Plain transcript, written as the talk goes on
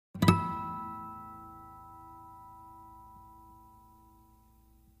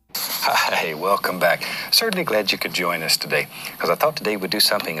welcome back. Certainly glad you could join us today, because I thought today we'd do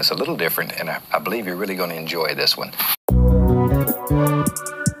something that's a little different, and I believe you're really going to enjoy this one.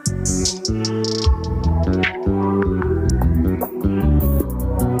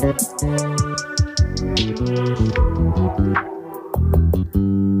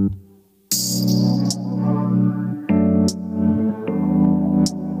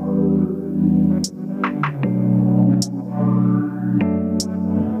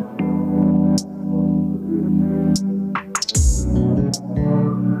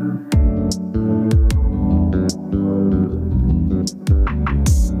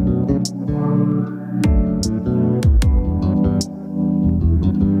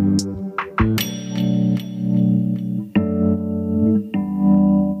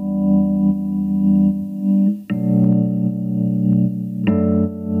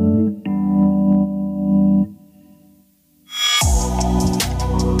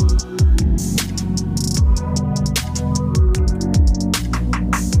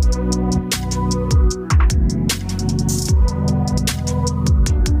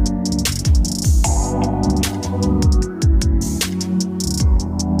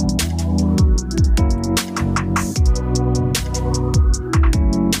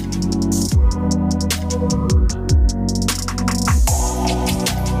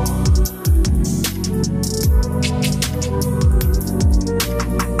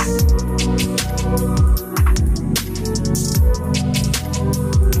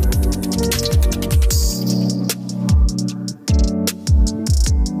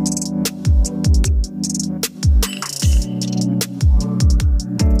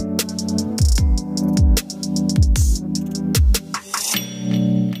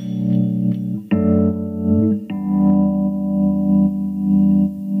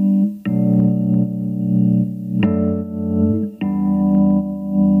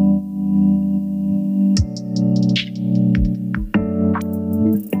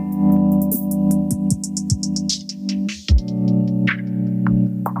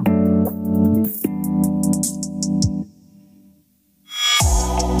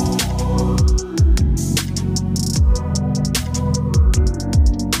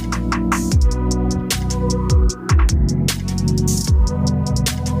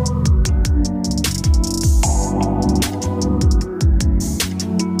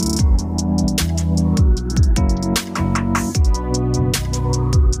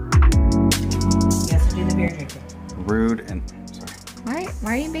 Rude and sorry.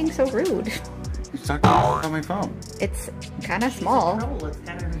 Why are you being so rude? You're talking on my phone. It's kind of small. It's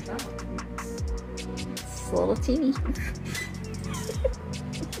kind of in trouble. It's a little teeny.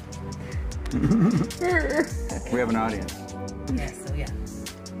 We have an audience. Yes, so yeah.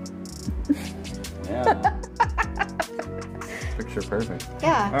 Yeah. Picture perfect.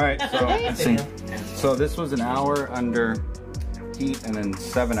 Yeah. All right, so let's see. So this was an hour under heat, and then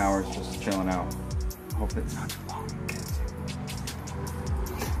 7 hours just chilling out. Hope it's not too long, kids.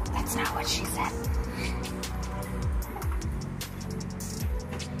 That's not what she said.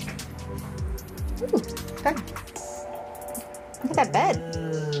 Ooh, okay. Look at that bed.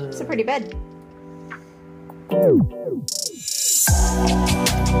 It's a pretty bed.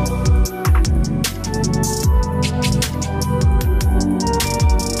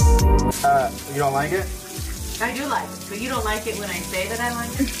 You don't like it? I do like it, but you don't like it when I say that I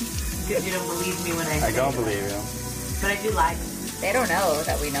like it? Because you don't believe me when I say I don't it. believe you. But I do like it. They don't know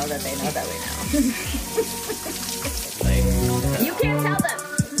that we know that they know that we know. You can't tell them.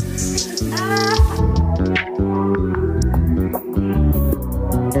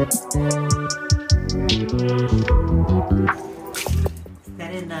 Is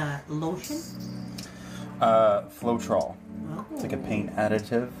that in lotion? Floetrol. Oh. It's like a paint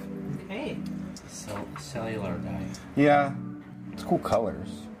additive. Okay. Cellular dye. Yeah. It's cool colors.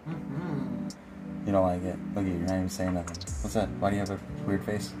 Mm-hmm. You don't like it. Look at you, you're not even saying nothing. What's that? Why do you have a weird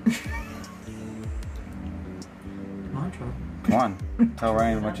face? Manta. Come on. Tell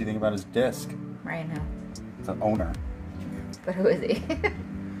Ryan what you think about his disc. Right now. It's an owner. But who is he?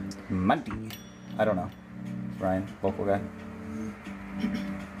 Manta. I don't know. Ryan, local guy.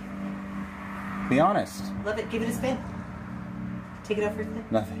 Be honest. Love it. Give it a spin. Take it out for a spin.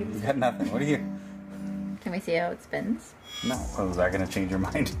 Nothing. You got nothing. What are you? Can we see how it spins? No. Oh, is that going to change your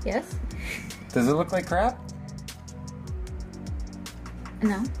mind? Yes? Does it look like crap?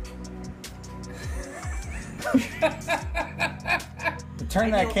 No.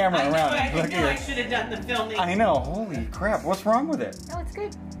 Turn that camera around. I Look knew I at should have done the filming. I know. Holy crap. What's wrong with it? No, it's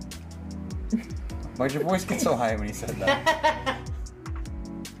good. Why'd your voice get so high when you said that?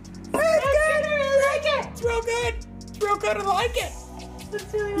 It's good. I really like it. It's real good. It's real good. I like it.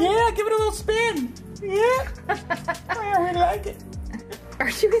 Yeah, give it a little spin. Yeah. I really like it. Are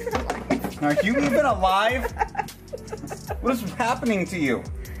you even alive? Are you even alive? What is happening to you?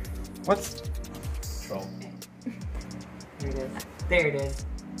 What's... Troll. There it is. There it is.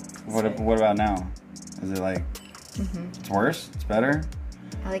 What about now? Is it like... It's worse? It's better?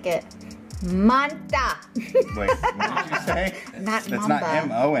 I like it. Manta. Wait, what did you say? Not It's Mamba. not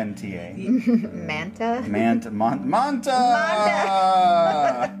M-O-N-T-A. Manta. Manta. Manta!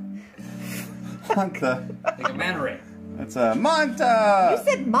 Manta. Like a Mandarin. It's a Manta! You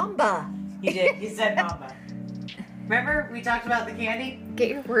said Mamba. He did. He said Mamba. Remember we talked about the candy? Get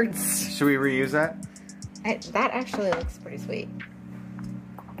your words. Should we reuse that? That actually looks pretty sweet.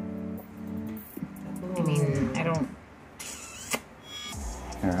 I mean, I don't...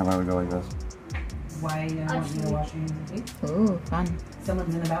 Here, how about we go like this? Why want you to wash your hands and feet? Ooh, fun.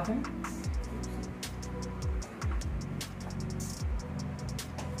 Someone's in the bathroom?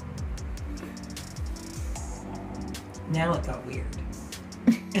 Now it got weird.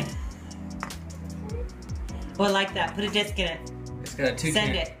 Well, I like that. Put a disc in it. It's got a toucan.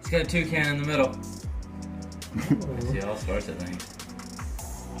 Send it. It's got a toucan in the middle. I see all sorts of things.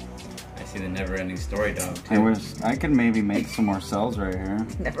 I see the never-ending story dog too. I could maybe make some more cells right here.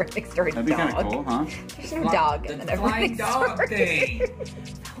 Never ending story That'd be dog. kind of cool, huh? There's no dog in the The never flying ending dog story. thing.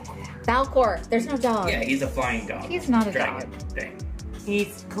 Falcor. There's no dog. Yeah, he's a flying dog. He's not a Dragon dog. thing.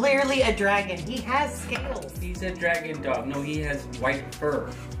 He's clearly a dragon. He has scales. He's a dragon dog. No, he has white fur.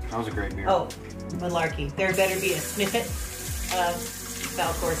 That was a great beer. Oh, malarkey. There better be a snippet of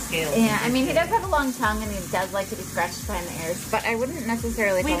Falcor's scales. Yeah, I mean, he does have a long tongue and he does like to be scratched behind the ears, but I wouldn't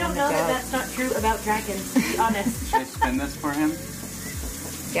necessarily We call don't him know a that dog. that's not true about dragons, to be honest. Should I spin this for him?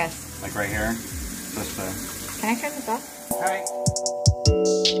 Yes. Like right here? Just Can I turn this off? Hi.